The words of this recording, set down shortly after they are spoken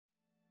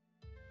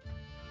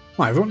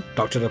Hi everyone,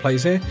 Dr. The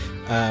Plays here.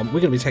 We're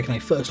going to be taking a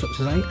first look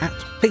today at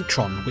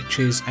Patron, which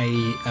is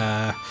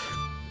a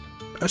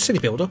city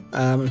builder.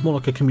 It's more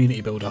like a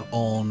community builder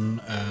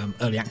on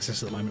early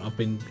access at the moment. I've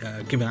been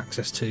given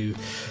access to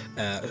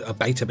a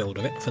beta build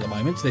of it for the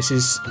moment. This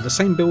is the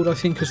same build, I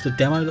think, as the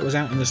demo that was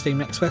out in the Steam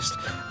Next Fest,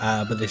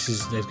 but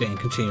there's getting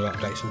continual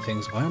updates and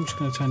things. I am just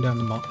going to turn down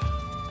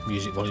the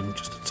music volume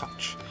just a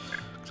touch.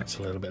 That's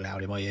a little bit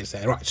loud in my ears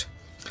there. Right.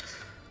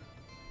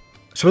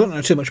 So we don't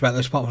know too much about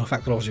this, apart from the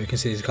fact that obviously you can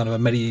see it's kind of a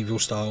medieval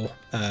style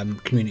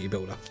community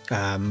builder.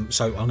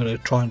 So I'm going to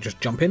try and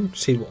just jump in,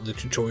 see what the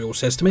tutorial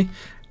says to me,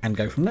 and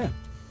go from there.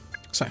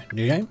 So,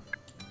 new game.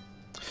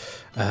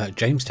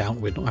 Jamestown.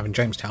 We're not having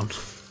Jamestown.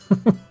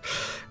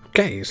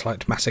 Okay,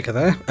 slight massacre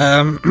there.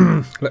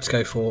 Let's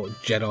go for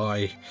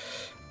Jedi.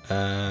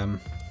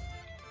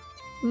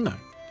 No.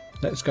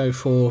 Let's go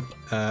for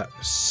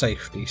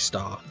Safety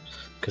Star,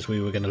 because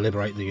we were going to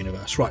liberate the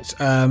universe. Right.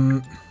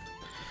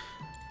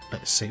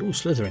 Let's see. Oh,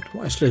 Slytherin.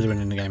 Why is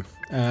Slytherin in the game?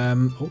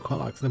 Oh,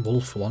 quite like the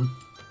wolf for one.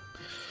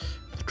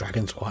 The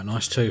dragon's quite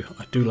nice too.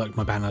 I do like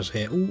my banners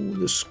here. Oh,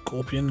 the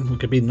scorpion. We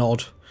could be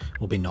Nod.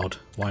 We'll be Nod.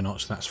 Why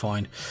not? So that's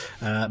fine.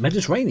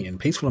 Mediterranean.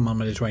 Peaceful and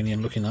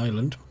Mediterranean looking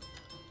island.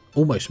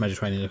 Almost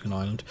Mediterranean looking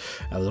island.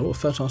 With a lot of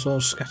fertile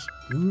soils scattered.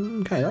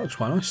 Okay, that looks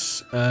quite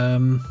nice.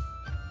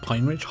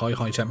 Pine Ridge.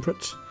 High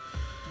temperate.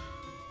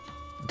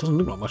 Doesn't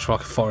look like much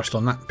like a forest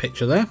on that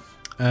picture there.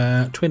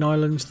 Twin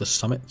Islands. The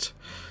summit.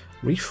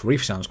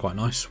 Reef sounds quite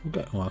nice.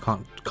 Well, I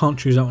can't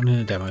choose that one in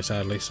a demo,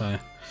 sadly. So,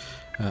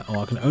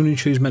 I can only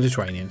choose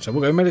Mediterranean. So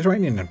we'll go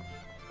Mediterranean then.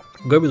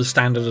 We'll go with the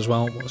standard as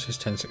well. What's his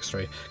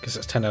 1063? Because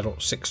it's 10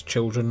 adults, 6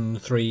 children,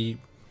 3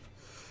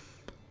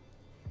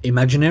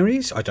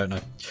 imaginaries. I don't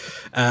know.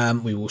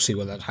 We will see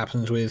what that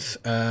happens with.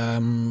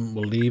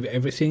 We'll leave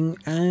everything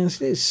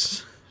as it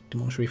is.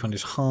 Demolish refund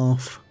is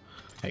half.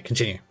 Okay,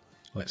 continue.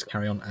 Let's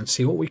carry on and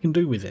see what we can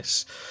do with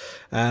this.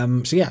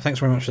 So yeah, thanks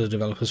very much to the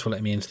developers for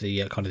letting me into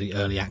the kind of the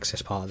early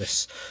access part of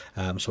this,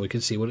 so we can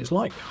see what it's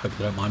like. Hope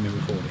you don't mind me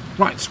recording.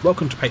 Right,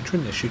 welcome to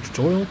Patron, this short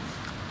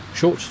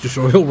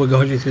tutorial will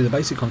guide you through the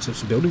basic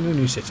concepts of building a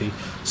new city,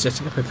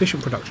 setting up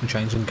efficient production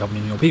chains and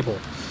governing your people.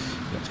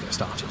 Let's get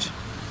started.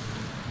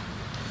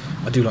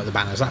 I do like the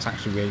banners, that's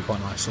actually really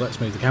quite nice. So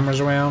let's move the cameras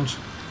around.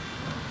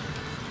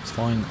 It's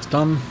fine, it's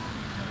done.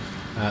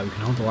 We can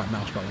hold the right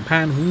mouse button and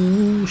pan.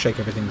 Ooh, shake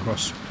everything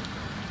across.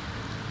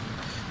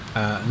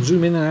 And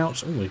zoom in and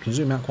out. Oh, we can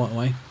zoom out quite a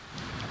way.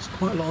 It's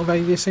quite a lot of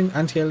aliasing,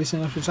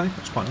 anti-aliasing I should say.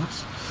 That's quite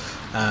nice.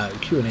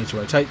 Q and E to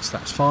rotate,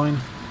 that's fine.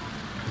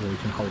 Or we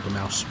can hold the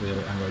mouse wheel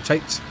and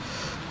rotate.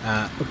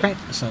 Okay,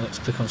 so let's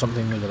click on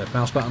something with the left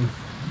mouse button.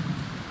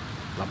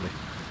 Lovely.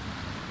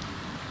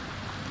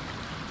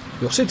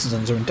 Your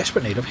citizens are in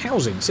desperate need of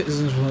housing.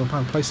 Citizens will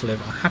find a place to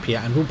live, are happier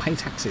and will pay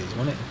taxes.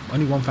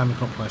 Only one family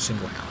can occupy a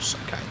single house.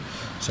 Okay,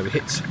 so we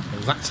hit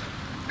that.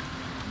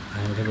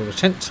 And we can build a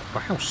tent or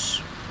a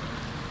house.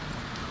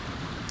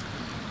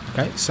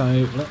 Okay,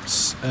 so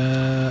let's,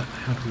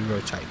 how do we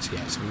rotate?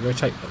 Yeah, so we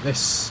rotate like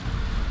this.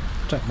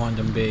 Don't mind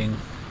them being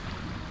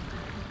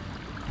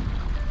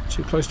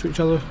too close to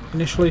each other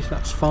initially,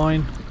 that's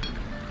fine.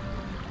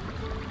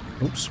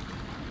 Oops. So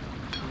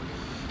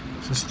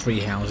there's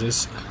 3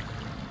 houses.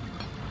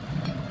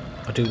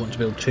 I do want to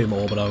build 2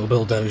 more, but I will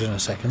build those in a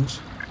second.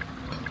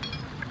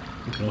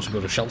 We can also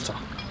build a shelter.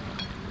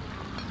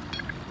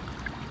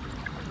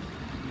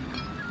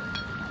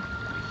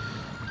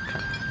 Okay,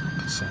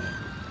 so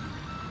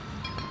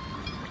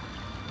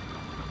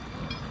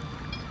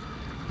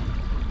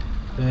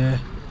there.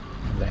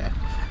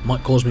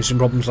 Might cause me some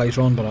problems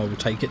later on, but I will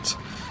take it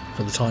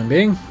for the time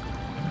being.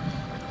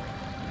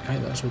 Okay,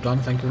 that's all done,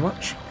 thank you very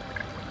much.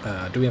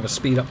 Do we have a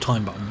speed up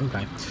time button?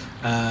 Okay.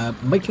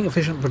 Making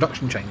efficient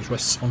production chains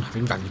rests on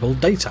having valuable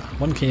data.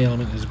 One key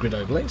element is grid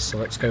overlays, so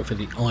let's go for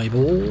the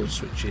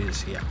eyeballs, which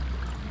is here.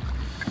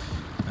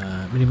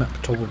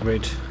 Minimap, toggle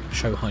grid,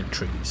 show hide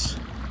trees.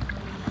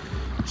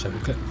 So we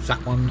click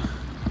that one. Yeah,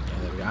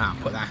 there we go. Ah,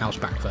 put that house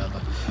back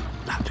further.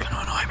 That's going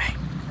to annoy me.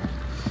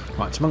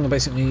 Right, among the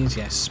basic needs,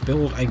 yes,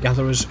 build a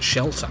gatherer's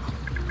shelter.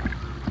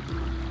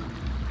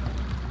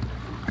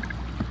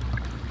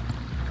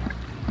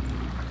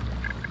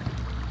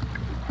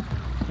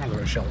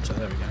 Gatherer's shelter,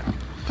 there we go.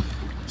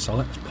 So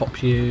let's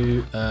pop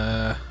you,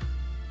 I'm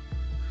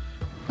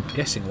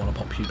guessing I want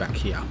to pop you back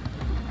here.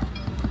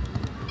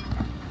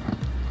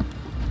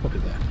 Pop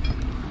it there.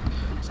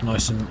 It's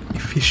nice and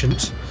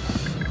efficient.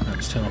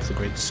 Let's turn off the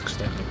grids because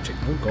they don't look.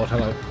 Oh god,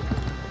 hello.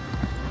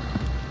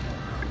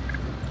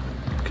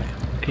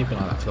 Keep it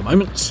like that for the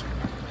moment.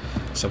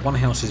 So one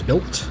house is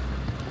built.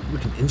 We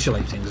can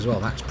insulate things as well,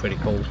 that's pretty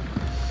cool.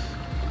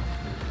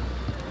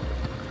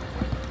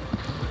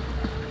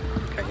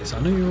 Okay, so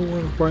I know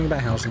you're worrying about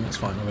housing, that's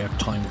fine. We have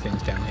time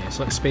things down here.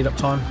 So let's speed up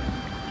time.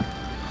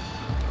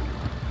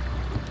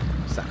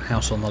 It's that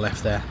house on the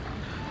left there.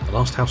 The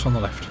last house on the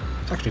left.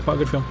 It's actually quite a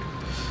good film.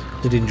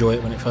 Did enjoy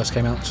it when it first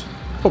came out.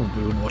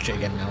 Probably wouldn't watch it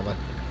again now though.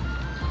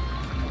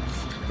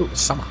 Oh,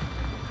 it's summer.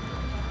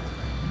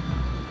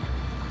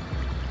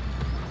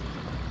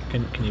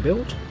 Can you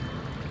build?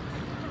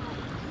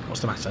 What's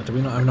the matter? Do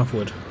we not have enough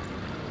wood?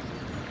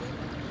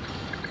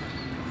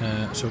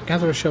 So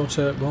gather a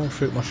shelter, wild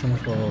fruit,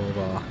 mushrooms, blah blah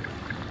blah.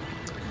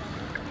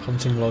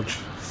 Hunting lodge,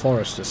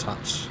 forester's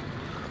huts,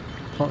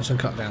 plants and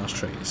cut down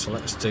trees. So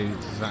let's do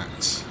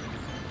that.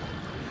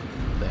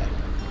 There.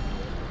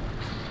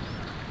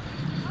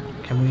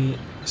 Can we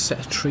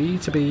set a tree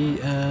to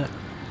be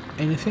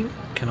anything?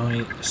 Can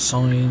I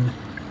assign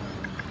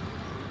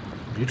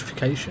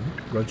beautification,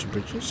 roads and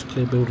bridges,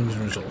 clear buildings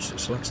and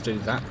resources? So let's do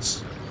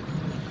that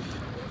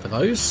for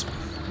those.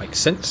 Makes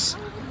sense.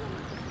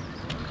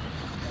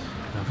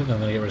 I think I'm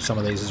going to get rid of some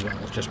of these as well,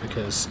 just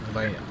because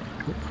they...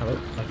 Oh, hello,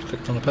 I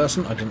clicked on a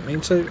person, I didn't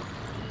mean to. Get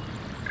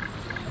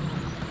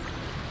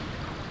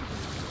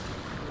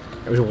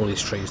rid of all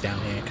these trees down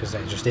here, because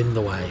they're just in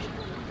the way.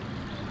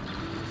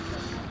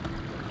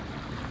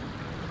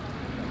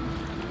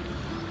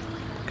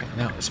 Okay,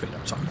 now let's speed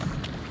up time.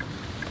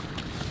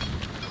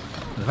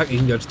 The fact that you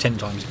can go to 10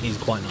 times is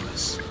quite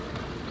nice.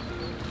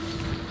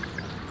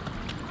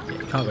 Yeah,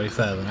 you can't go any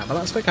further than that, but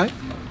that's okay.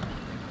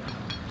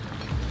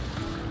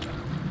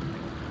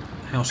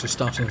 House is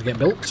starting to get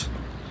built.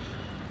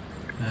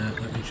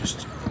 Let me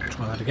just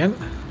try that again.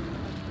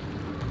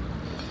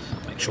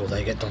 Make sure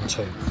they get done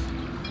too.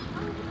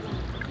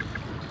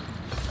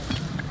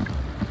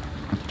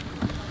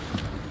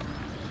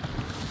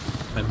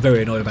 I'm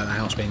very annoyed about the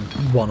house being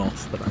one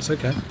off, but that's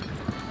okay.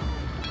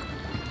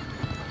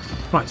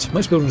 Right,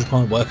 most buildings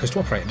require workers to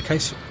operate.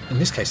 In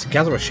this case, to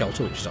gather a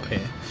shelter, which is up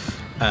here,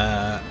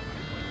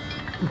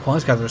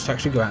 requires gatherers to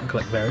actually go out and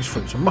collect various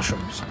fruits and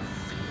mushrooms.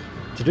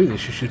 To do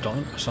this, you should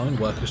assign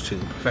workers to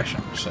the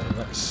profession. So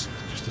let's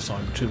just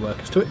assign 2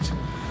 workers to it.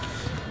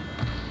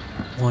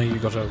 Why you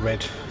got a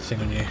red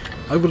thing on you?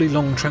 Overly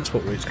long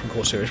transport routes can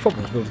cause serious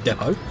problems. Build a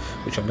depot,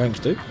 which I'm going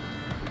to do.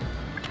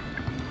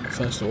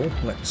 First of all,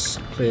 let's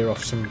clear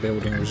off some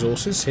building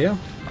resources here.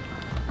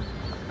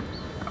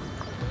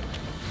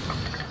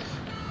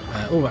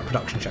 All about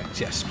production chains,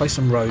 yes. Place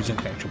some roads and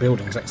connect your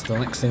buildings. That's the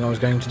next thing I was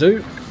going to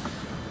do.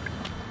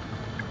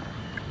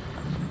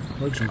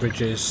 Roads and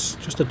bridges,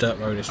 just a dirt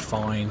road is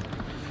fine.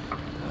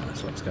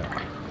 So let's go.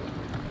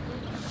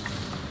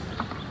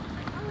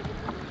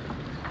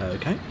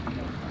 Okay.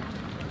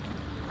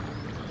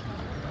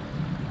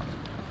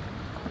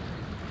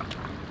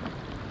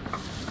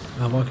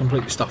 Have I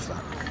completely stuffed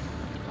that?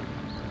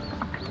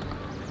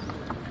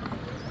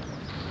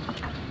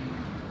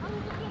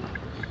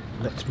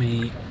 Let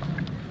me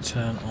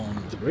turn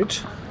on the grid.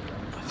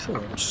 I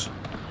thought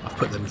I've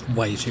put them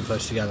way too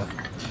close together.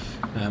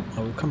 I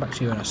will come back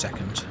to you in a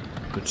second,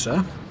 good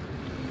sir.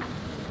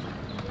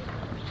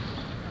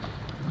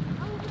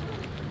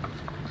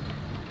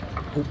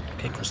 Oh,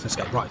 okay, press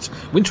escape. Right,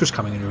 winter is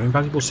coming and your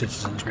invaluable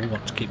citizens will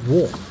want to keep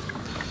warm.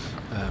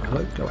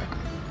 Hello, go away.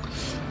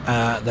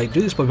 They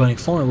do this by burning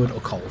firewood or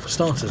coal. For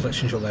starters, let's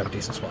ensure they have a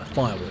decent supply of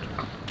firewood.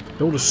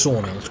 Build a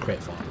sawmill to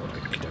create firewood.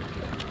 Okay.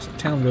 So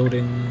town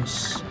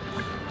buildings.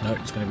 No,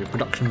 it's going to be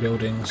production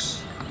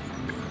buildings.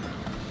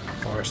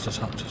 Forester's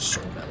hut to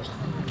sawmill.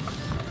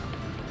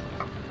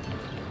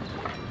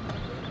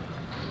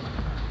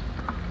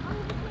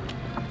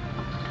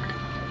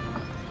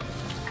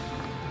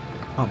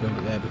 Can't build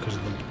it there because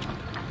of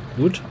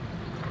the wood.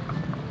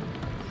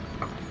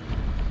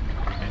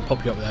 Okay,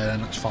 pop you up there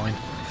then, that's fine.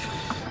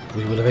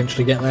 We will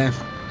eventually get there.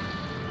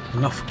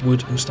 Enough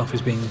wood and stuff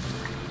is being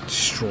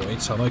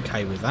destroyed, so I'm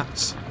okay with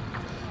that.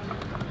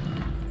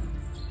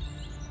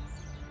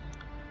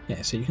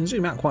 Yeah, so you can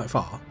zoom out quite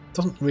far.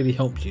 Doesn't really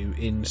help you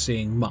in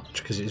seeing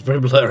much because it's very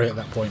blurry at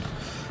that point.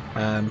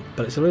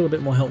 But it's a little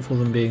bit more helpful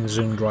than being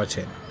zoomed right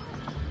in.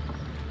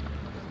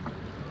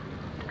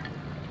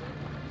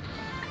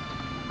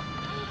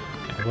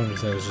 I wonder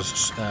if there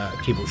was a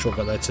keyboard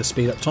shortcut there to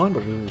speed up time,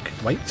 but we will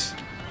wait.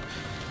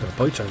 Got a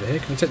boat over here.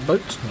 Can we take the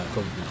boat? No,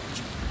 probably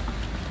not.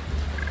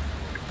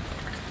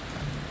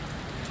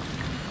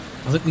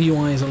 I think the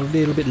UI is a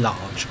little bit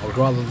large. I would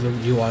rather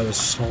the UI was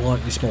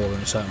slightly smaller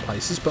in certain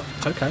places, but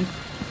it's okay.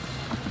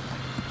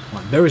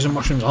 Right, berries and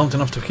mushrooms aren't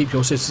enough to keep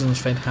your citizens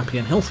fed, happy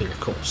and healthy, of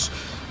course.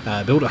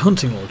 Build a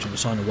hunting lodge and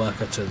assign a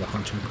worker to the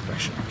hunting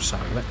profession. So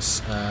let's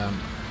put a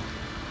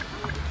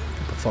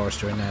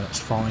forester in there, that's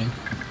fine.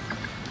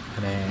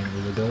 And then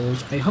we will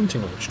build a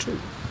hunting lodge too.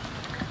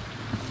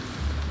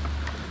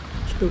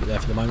 Just build it there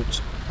for the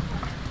moment.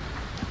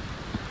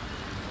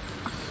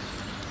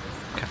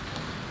 Okay.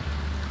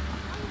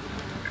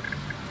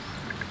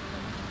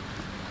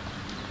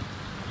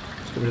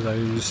 Let's get rid of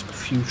those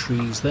few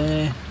trees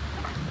there.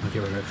 I'll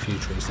get rid of a few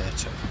trees there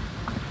too.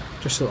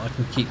 Just so that I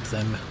can keep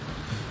them,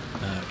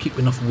 keep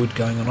enough wood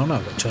going on. I know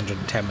I've got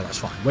 210, but that's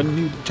fine. When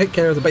you take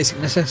care of the basic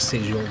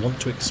necessities, you'll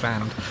want to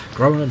expand,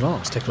 grow and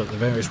advance. Take a look at the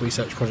various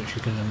research projects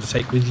you can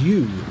undertake with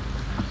you.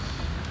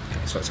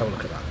 Okay, so let's have a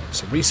look at that then.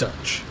 So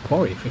research,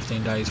 quarry,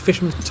 15 days.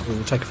 Fisherman's hut, we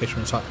will take a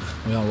fisherman's hut.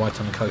 We are right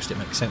on the coast, it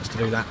makes sense to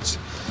do that.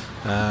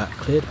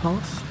 Cleared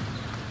path.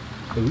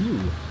 Ooh.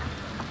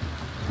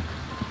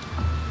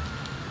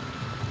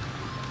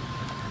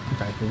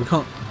 Okay, well we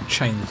can't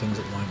chain things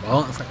at the moment. But I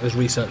like the fact there's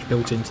research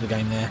built into the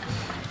game there.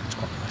 It's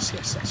quite nice.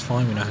 yes, that's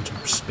fine. We know how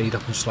to speed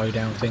up and slow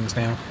down things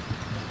now.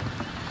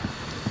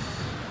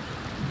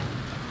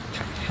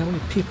 Okay, how many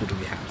people do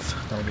we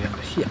have? That'll be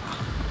under here.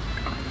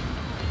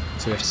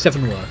 So we have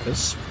 7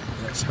 workers.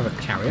 Let's have a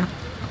carrier.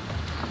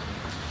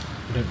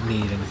 We don't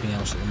need anything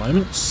else at the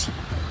moment.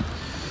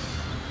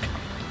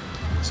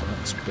 Okay, so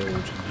let's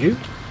build you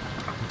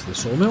into the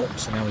sawmill.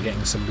 So now we're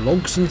getting some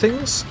logs and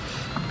things.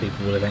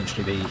 People will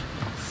eventually be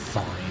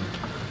fine.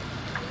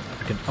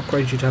 We can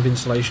upgrade you to have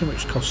insulation,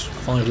 which costs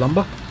 5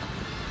 lumber.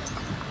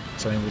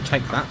 So we'll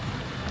take that.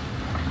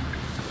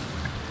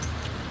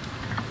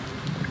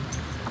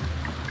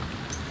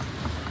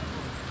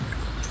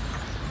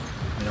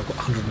 I mean, I've got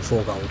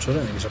 104 gold, so I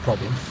don't think it's a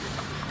problem.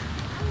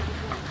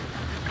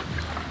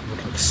 We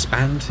can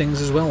expand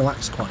things as well.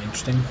 That's quite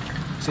interesting.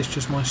 Is this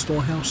just my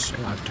storehouse?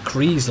 Oh, I have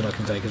decrees that I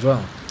can take as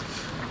well.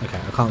 Okay,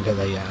 I can't get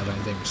there yet, I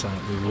don't think, so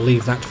we will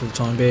leave that for the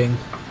time being.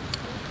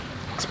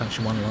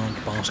 Expansion 1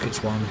 large,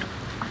 baskets 1.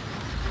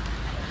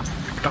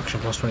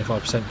 Production plus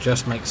 25%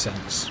 just makes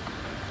sense.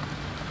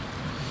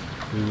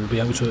 We will be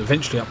able to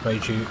eventually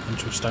upgrade you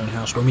into a stone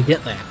house when we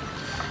get there.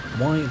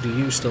 Why do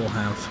you still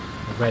have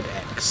a red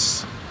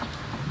X?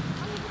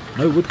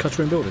 No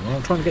woodcutter in building. Well,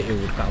 I'm trying to get you a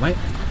woodcutter, mate.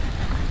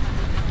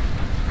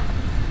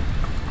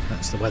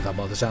 That's the weather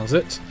by the sounds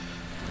of it.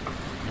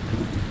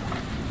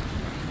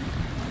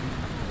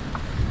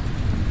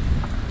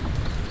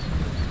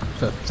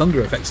 The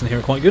thunder effects in here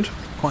are quite good.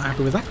 Quite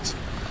happy with that.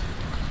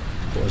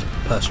 Thought there was a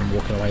person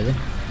walking away then.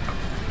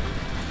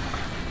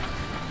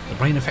 The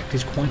rain effect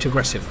is quite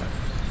aggressive though.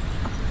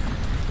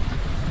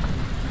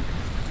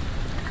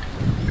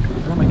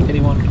 Can I make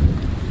anyone?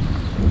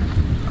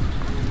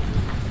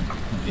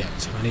 Not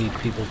yet. I need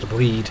people to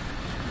breed.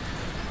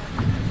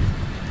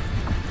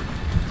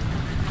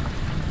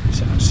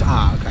 So,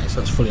 okay,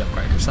 so that's fully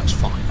upgraded, so that's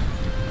fine.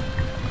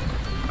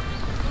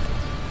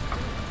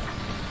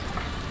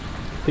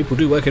 People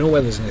do work in all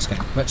weathers in this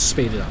game. Let's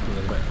speed it up a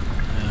little bit.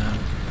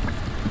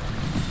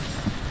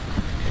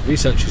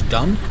 Research is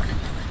done.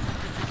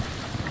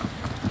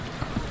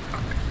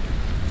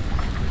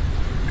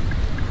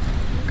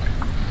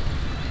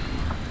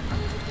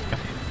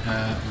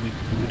 Okay, we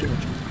do it.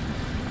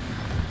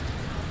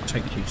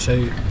 Take you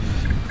to.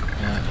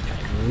 Okay,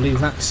 we'll leave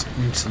that.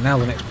 So now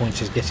the next point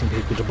is getting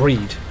people to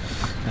breed,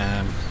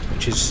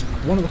 which is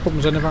one of the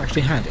problems I never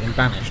actually had in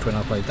Banished when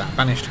I played that.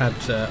 Banished had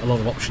a lot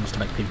of options to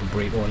make people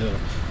breed, or a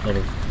lot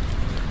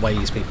of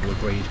ways people would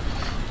breed.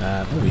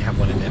 Oh, we have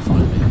one in there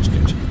finally. That's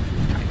good.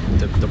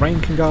 The rain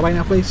can go away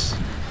now, please.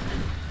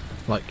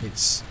 Like,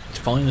 it's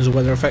fine as a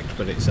weather effect,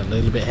 but it's a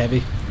little bit heavy.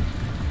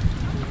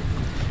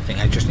 I think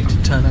I just need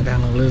to turn that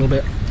down a little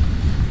bit.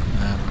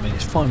 I mean,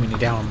 it's fine when you're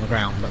down on the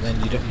ground, but then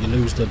you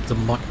lose the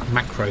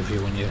macro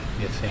view on your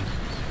thing.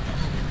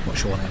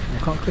 What's your name? I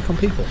can't click on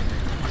people.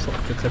 I thought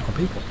I could click on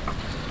people.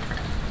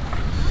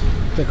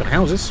 Click on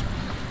houses.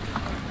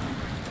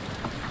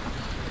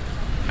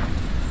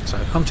 So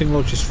hunting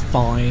lodge is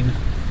fine.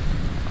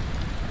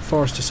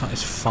 Forester site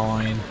is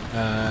fine.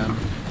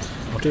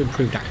 I'll do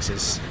improved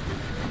axes,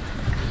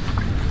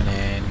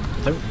 and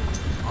then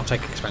I'll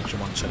take expansion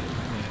 1 too.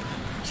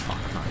 Yeah, it's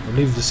fine. Right, we'll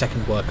leave the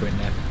second worker in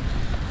there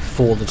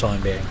for the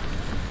time being.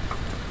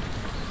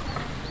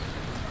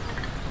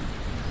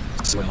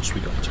 So what else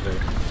we got to do?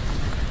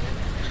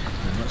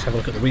 Let's have a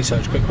look at the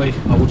research quickly.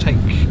 I will take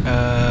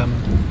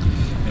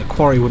a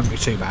quarry. Wouldn't be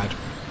too bad.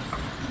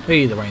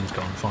 Hey, the rain's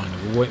gone. Fine.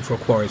 We'll wait for a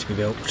quarry to be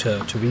built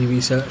to be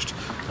researched,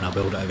 and I'll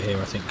build it over here.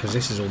 I think because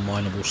this is all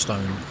mineable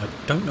stone. I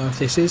don't know if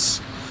this is,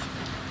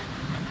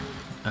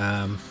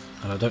 and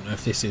I don't know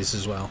if this is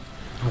as well.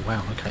 Oh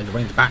wow. Okay, the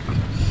rain's back.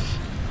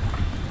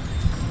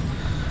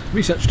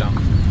 Research done.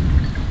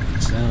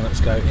 So now let's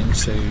go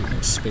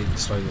into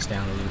slow this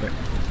down a little bit.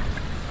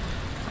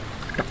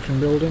 Production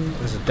building.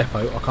 There's a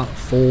depot. I can't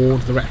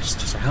afford the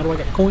rest. So how do I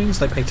get coins?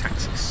 They pay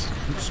taxes.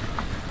 Oops.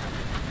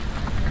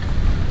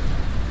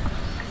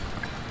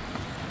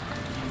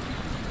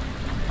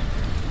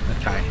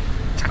 Okay,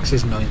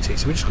 taxes 90.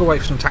 So we just got to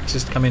wait for some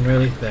taxes to come in.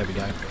 Really, there we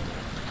go.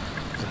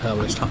 There's a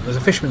herbalist hut. There's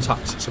a fisherman's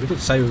hut. So we did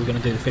say we were going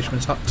to do the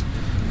fisherman's hut.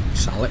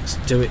 So let's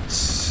do it.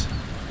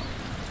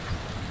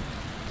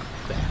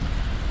 There.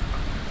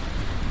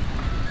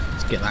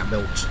 Let's get that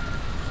built.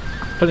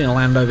 Plenty of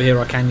land over here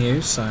I can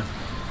use. So.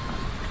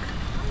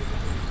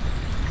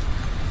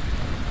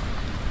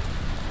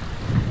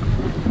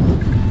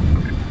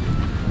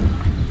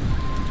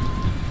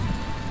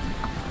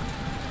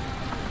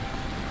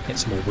 Get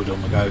some more wood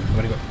on the go.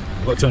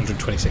 I've got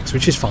 226,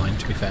 which is fine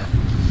to be fair.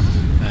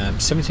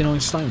 79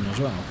 stone as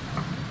well.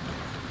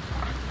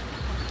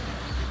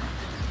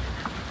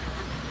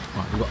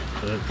 Right, we've got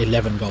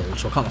 11 gold,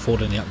 so I can't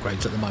afford any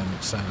upgrades at the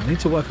moment. So I need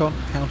to work on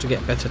how to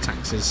get better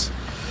taxes.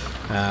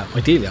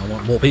 Ideally, I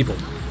want more people,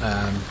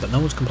 but no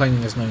one's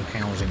complaining there's no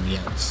housing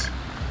yet,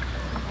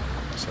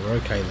 so we're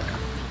okay there.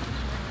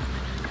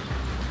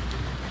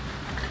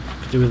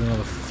 Do with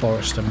another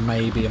forester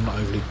maybe. I'm not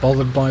overly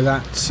bothered by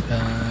that.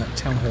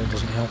 Town hall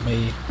doesn't help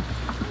me.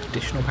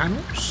 Additional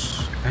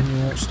panels,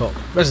 annual stock,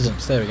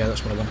 residents, there we go,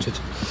 that's what I wanted.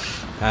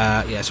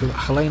 Yeah, so we've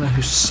got Helena,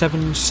 who's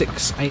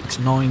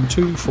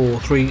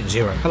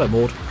 7689243. Hello,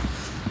 Maud.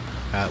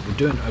 We're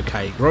doing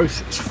okay.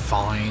 Growth is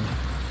fine.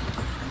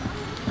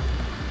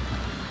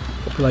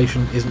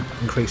 Population isn't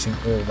increasing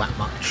all that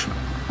much.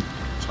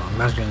 So I'm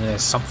imagining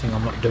there's something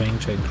I'm not doing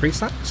to increase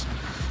that.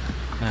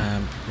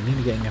 We're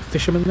nearly getting a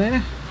fisherman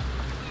there.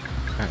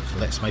 So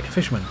let's make a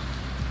fisherman.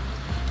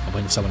 And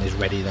when someone is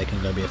ready, they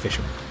can go be a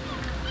fisherman.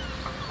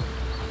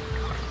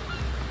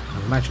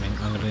 I'm imagining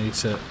I'm going to need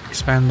to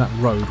expand that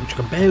road, which I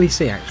can barely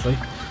see actually.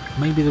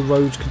 Maybe the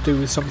roads could do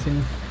with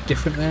something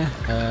different there.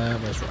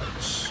 Where's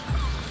roads?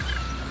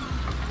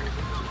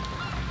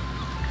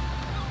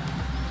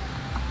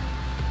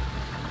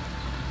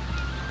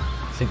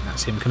 I think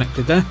that's him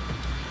connected there.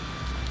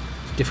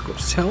 It's difficult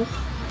to tell.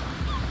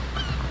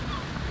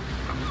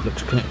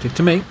 Looks connected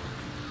to me.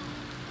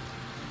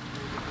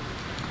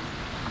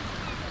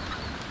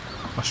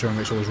 Must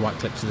remember it's always right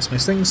click to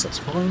dismiss things, that's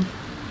fine.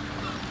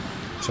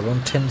 So we're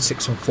on 10,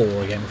 6 and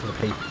 4 again for the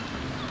P.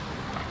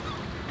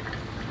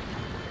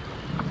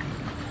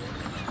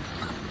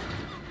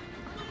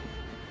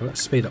 Well,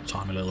 let's speed up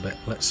time a little bit.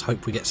 Let's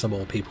hope we get some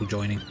more people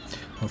joining.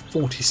 On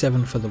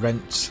 47 for the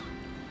rent.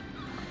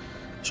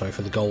 Sorry,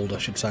 for the gold I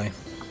should say.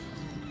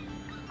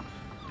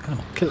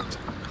 Animal, kill it.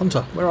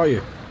 Hunter, where are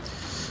you?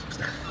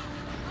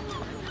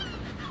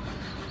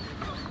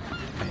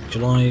 Okay,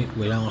 July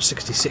we are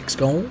 66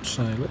 gold,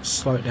 so let's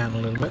slow it down a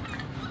little bit.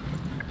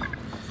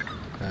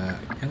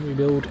 Can we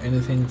build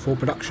anything for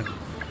production?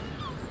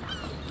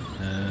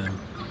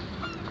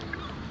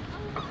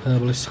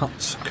 Herbalist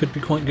huts could be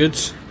quite good.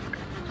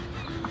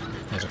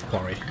 There's a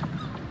quarry.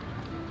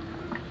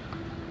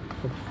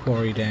 Put a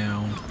quarry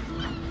down.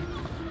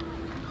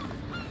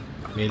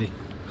 Really?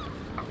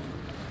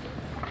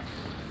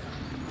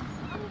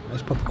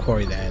 Let's pop a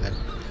quarry there then.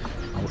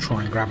 I'll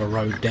try and grab a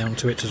road down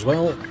to it as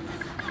well.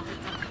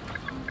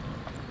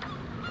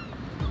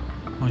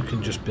 I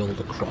can just build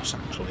across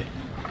actually.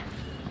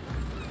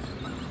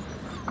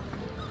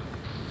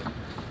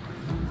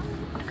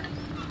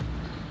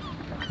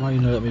 Why are you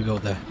not letting me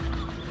build there?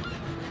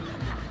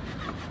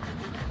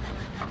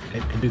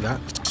 It can do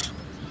that.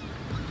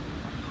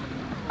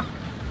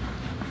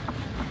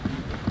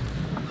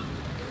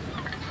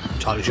 Not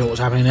entirely sure what's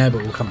happening there,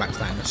 but we'll come back to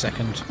that in a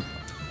second.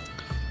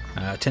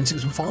 10,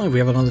 6 and 5, we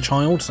have another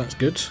child, so that's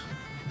good.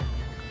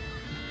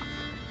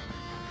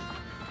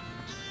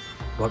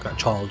 I'd like that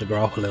child to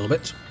grow up a little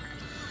bit.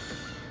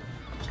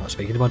 So I'm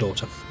speaking to my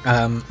daughter.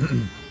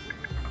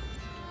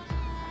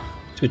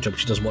 It's a good job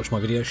she doesn't watch my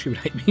videos, she would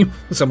hate me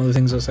for some of the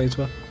things I say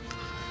to her.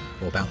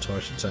 Or about her,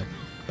 I should say.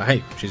 But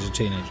hey, she's a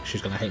teenager,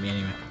 she's going to hate me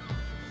anyway.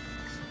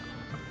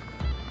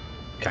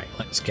 Okay,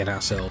 let's get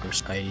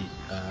ourselves a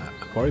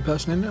quarry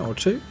person in there, or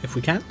two, if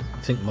we can.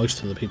 I think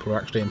most of the people are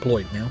actually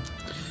employed now.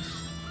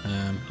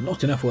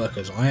 Not enough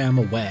workers, I am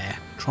aware.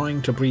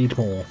 Trying to breed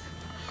more.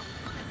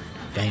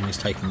 Game is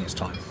taking its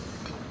time.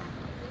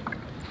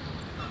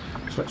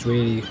 So let's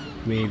really,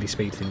 really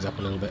speed things up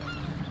a little bit.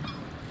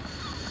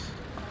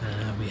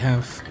 We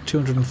have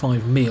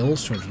 205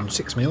 meals,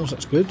 206 meals,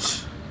 that's good.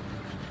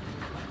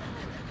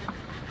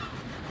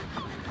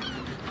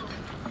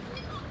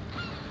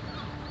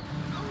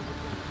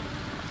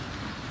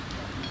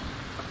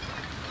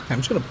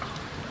 I'm just going to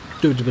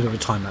do a bit of a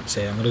time lapse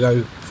here. I'm going to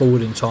go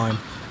forward in time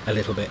a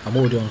little bit. I'm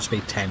already on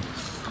speed 10,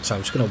 so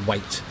I'm just going to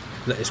wait,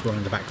 let this run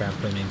in the background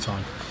for the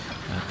meantime,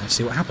 and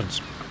see what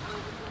happens.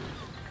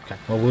 Okay,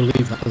 well we'll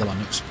leave that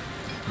alone.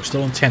 We're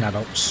still on 10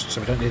 adults, so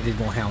we don't need any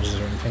more houses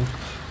or anything.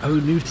 Oh,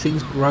 new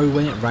things grow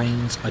when it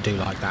rains. I do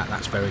like that,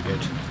 that's very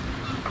good.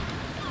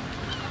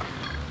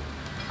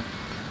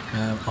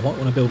 I might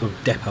want to build a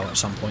depot at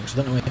some point, because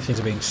I don't know where things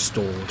are being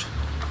stored.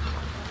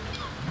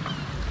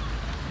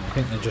 I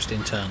think they're just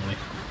internally.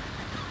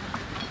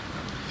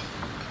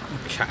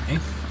 Okay.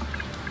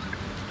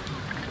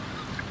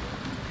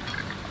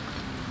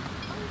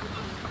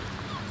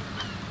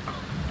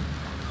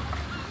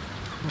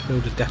 I'll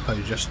build a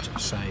depot just to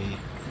say...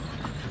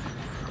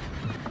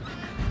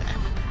 There.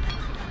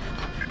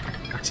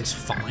 That is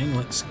fine.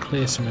 Let's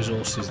clear some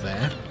resources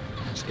there.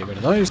 Let's get rid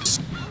of those.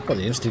 Well,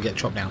 they just did get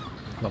chopped down.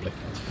 Lovely.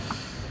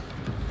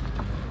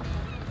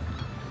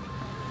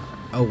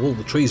 Oh, all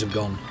the trees have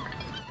gone.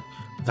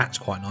 That's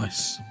quite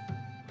nice.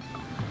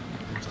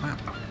 What's that?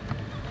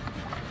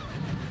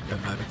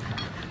 Don't know.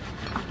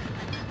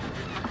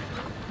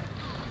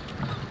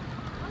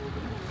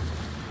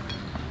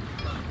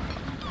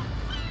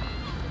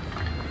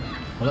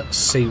 Well, let's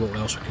see what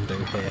else we can do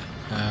here.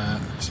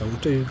 So we'll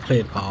do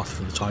cleared path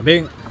for the time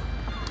being.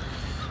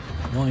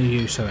 Why are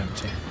you so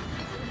empty?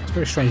 It's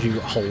very strange you've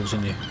got holes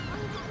in you.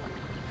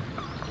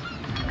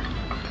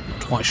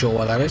 Not quite sure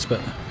why that is,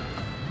 but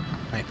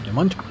hey, never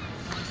mind.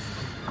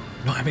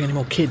 Not having any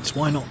more kids,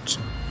 why not?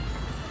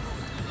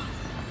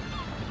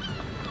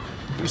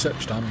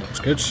 Research done, looks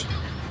good. So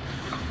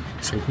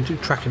we can do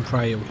track and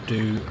pray, or we can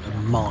do a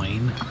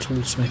mine,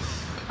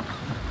 toolsmith.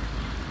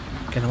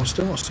 Again, I'm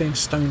still not seeing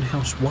stone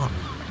house 1.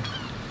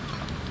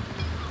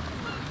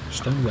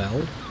 Stone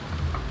well.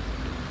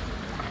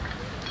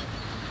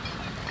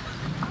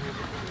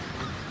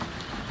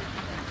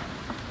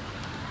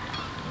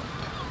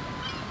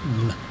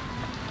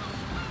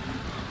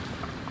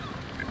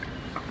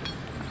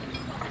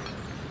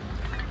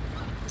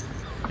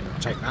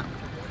 Take that.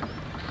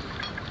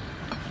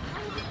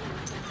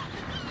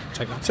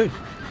 Take that too.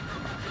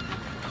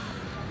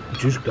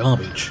 Reduce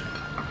garbage.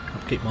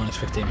 Upkeep minus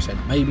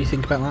 15%. Maybe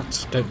think about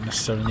that. Don't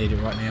necessarily need it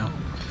right now.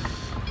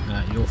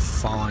 You're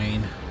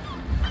fine.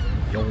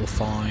 You're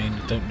fine.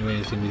 Don't do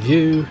anything with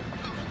you.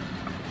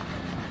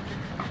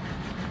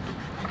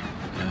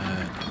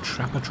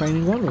 Trapper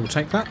training one. We'll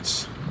take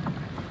that.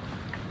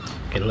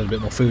 Get a little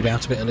bit more food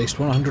out of it at least.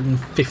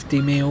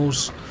 150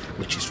 meals,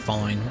 which is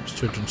fine. It's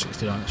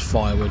 269. It's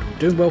firewood. We're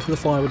doing well for the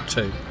firewood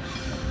too.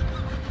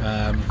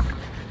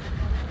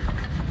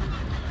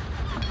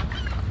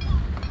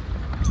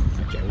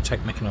 Okay, we'll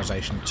take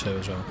mechanisation too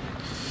as well.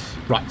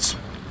 Right.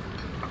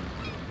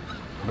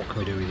 What can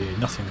we do with you?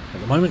 Nothing at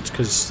the moment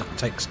because that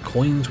takes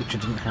coins, which I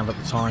didn't have at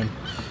the time.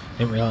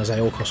 Didn't realise they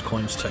all cost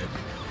coins too.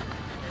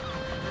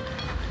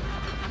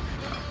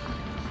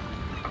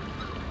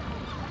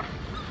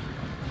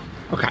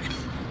 Okay. I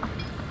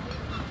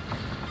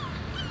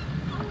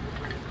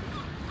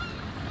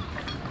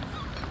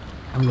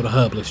haven't got a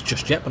herbalist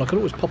just yet, but I could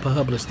always pop a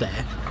herbalist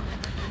there.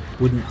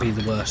 Wouldn't be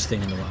the worst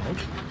thing in the world.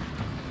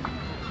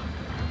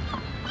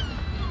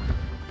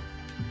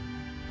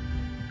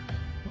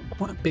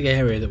 Quite a big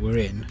area that we're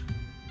in.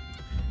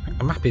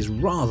 The map is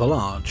rather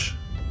large.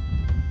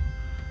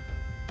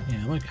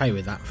 Yeah, I'm okay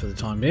with that for the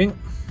time being.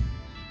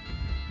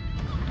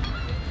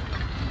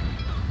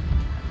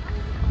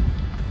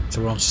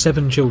 So we're on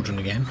 7 children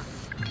again.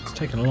 It's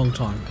taken a long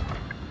time.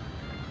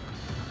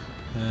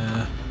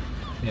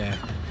 Yeah.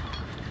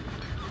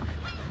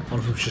 One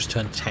of them's just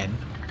turned 10.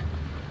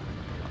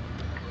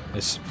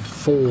 There's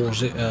 4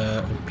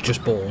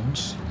 just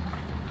borns.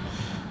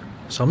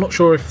 So I'm not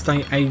sure if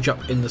they age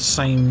up in the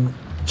same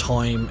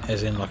time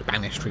as in like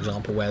Banished, for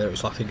example, where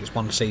it's like, I think it's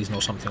 1 season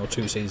or something, or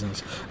 2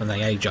 seasons, and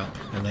they age up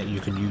and that you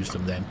can use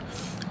them then.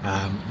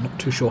 Not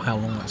too sure how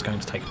long that's going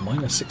to take.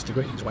 Minus 6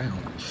 degrees, wow.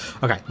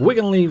 Okay, we're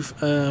going to leave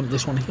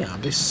this one here.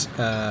 This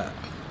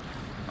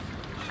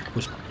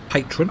was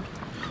Patron,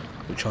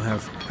 which I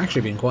have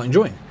actually been quite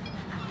enjoying.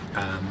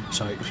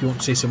 So if you want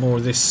to see some more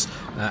of this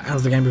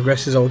as the game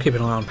progresses, I'll keep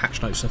an eye on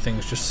patch notes and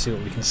things just to see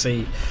what we can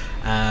see.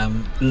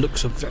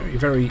 Looks a very,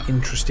 very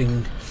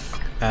interesting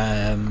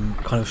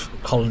kind of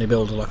colony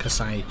builder, like I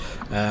say,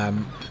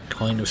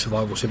 kind of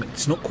survival sim.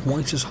 It's not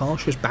quite as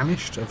harsh as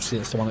Banished. Obviously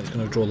that's the one that's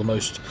going to draw the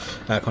most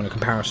kind of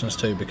comparisons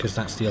to, because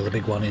that's the other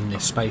big one in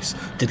this space.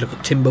 Did look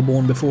at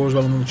Timberborn before as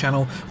well on the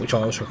channel, which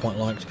I also quite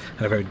liked.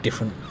 Had a very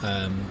different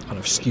kind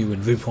of skew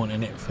and viewpoint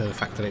in it for the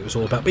fact that it was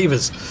all about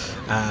beavers,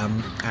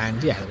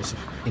 and yeah, it was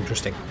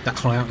interesting.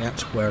 That's not out yet,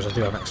 whereas I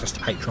do have access to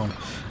Patron,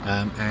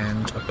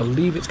 and I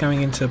believe it's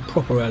going into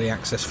proper early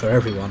access for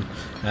everyone.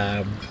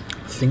 I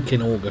think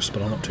in August,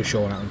 but I'm not too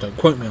sure on that, and don't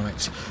quote me on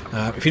it.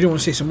 If you do want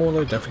to see some more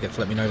though, don't forget to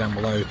let me know down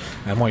below.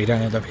 While you're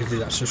down there, don't forget to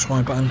hit that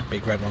subscribe button,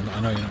 big red one that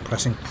I know you're not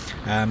pressing.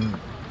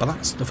 But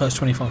that's the first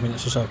 25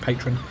 minutes or so of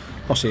Patron.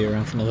 I'll see you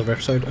around for another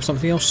episode of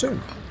something else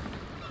soon.